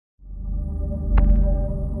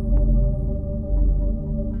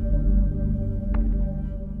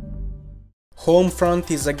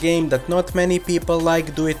Homefront is a game that not many people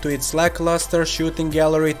like due to its lackluster shooting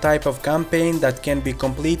gallery type of campaign that can be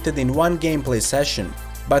completed in one gameplay session.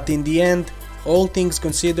 But in the end, all things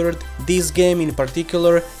considered, this game in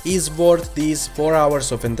particular is worth these 4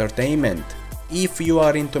 hours of entertainment, if you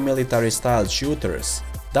are into military style shooters.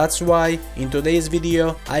 That's why, in today's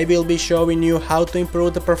video, I will be showing you how to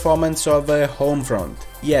improve the performance of Homefront.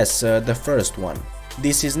 Yes, the first one.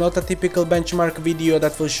 This is not a typical benchmark video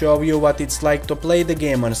that will show you what it's like to play the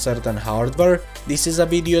game on certain hardware. This is a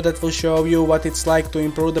video that will show you what it's like to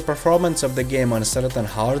improve the performance of the game on certain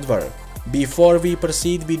hardware. Before we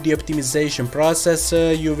proceed with the optimization process,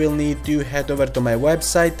 you will need to head over to my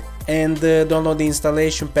website and download the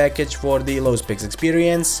installation package for the low specs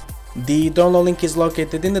experience. The download link is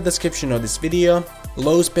located in the description of this video.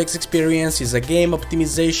 Low specs experience is a game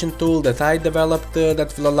optimization tool that I developed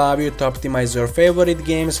that will allow you to optimize your favorite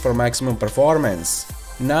games for maximum performance.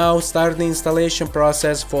 Now start the installation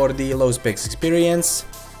process for the low specs experience.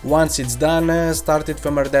 Once it's done, start it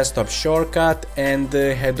from our desktop shortcut and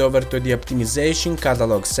head over to the optimization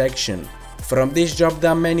catalog section. From this drop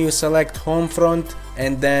down menu select Homefront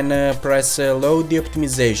and then press load the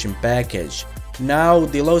optimization package. Now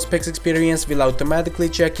the low specs experience will automatically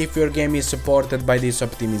check if your game is supported by this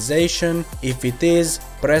optimization. If it is,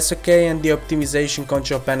 press OK and the optimization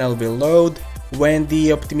control panel will load. When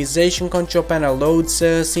the optimization control panel loads,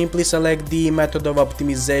 simply select the method of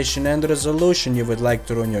optimization and resolution you would like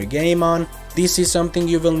to run your game on. This is something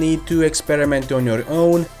you will need to experiment on your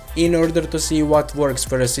own in order to see what works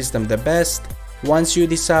for a system the best. Once you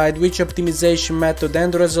decide which optimization method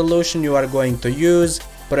and resolution you are going to use,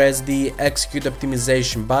 press the execute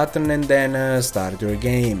optimization button and then start your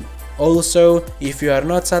game. Also, if you are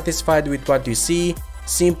not satisfied with what you see,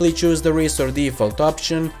 simply choose the restore default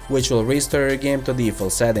option, which will restore your game to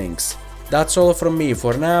default settings. That's all from me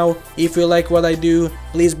for now. If you like what I do,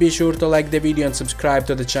 please be sure to like the video and subscribe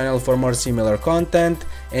to the channel for more similar content.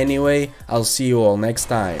 Anyway, I'll see you all next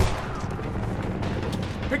time.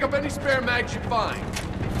 Pick up any spare mags you find.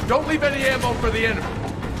 Don't leave any ammo for the enemy.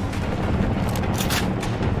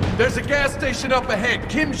 There's a gas station up ahead.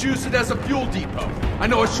 Kim's used it as a fuel depot. I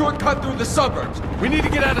know a shortcut through the suburbs. We need to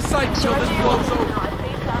get out of sight until this blows over.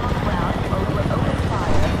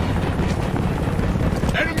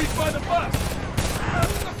 Enemies by the bus!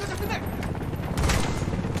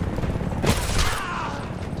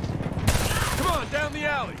 Come on, down the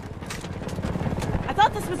alley. I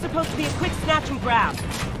thought this was supposed to be a quick snatch and grab.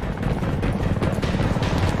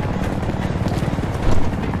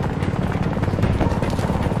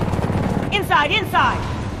 Inside!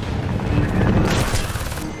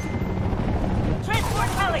 Transport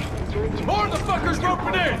heli! More of the fuckers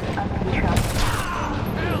roping in!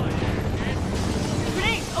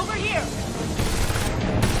 Grenades, over here!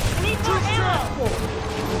 I need more ammo!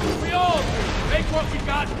 We all do! Make what we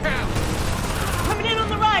got count! Coming in on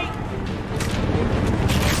the right!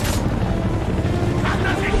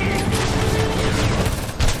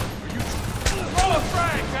 Throw a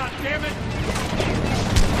frag, goddammit!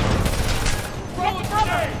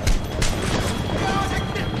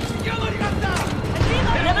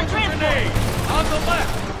 Another transport! On the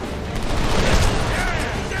left!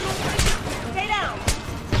 Stay down!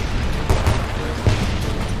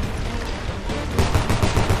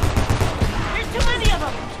 There's too many of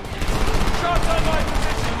them! Shots on my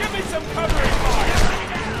position! Give me some covering fire!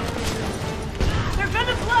 They're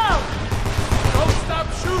gonna blow! Don't stop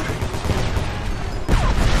shooting!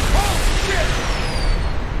 Oh shit!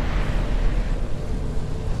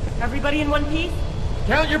 Everybody in one piece?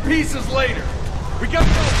 Count your pieces later! We got to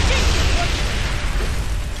go!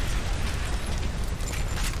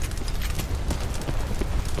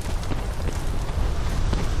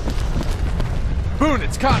 Boone,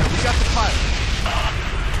 it's Connor. We got the pilot.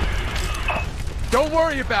 Don't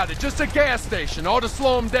worry about it. Just a gas station. Ought to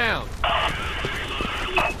slow him down.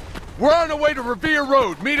 We're on our way to Revere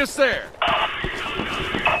Road. Meet us there.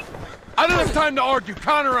 I don't have time to argue.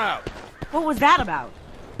 Connor out. What was that about?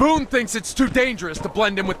 Boone thinks it's too dangerous to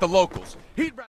blend in with the locals. He'd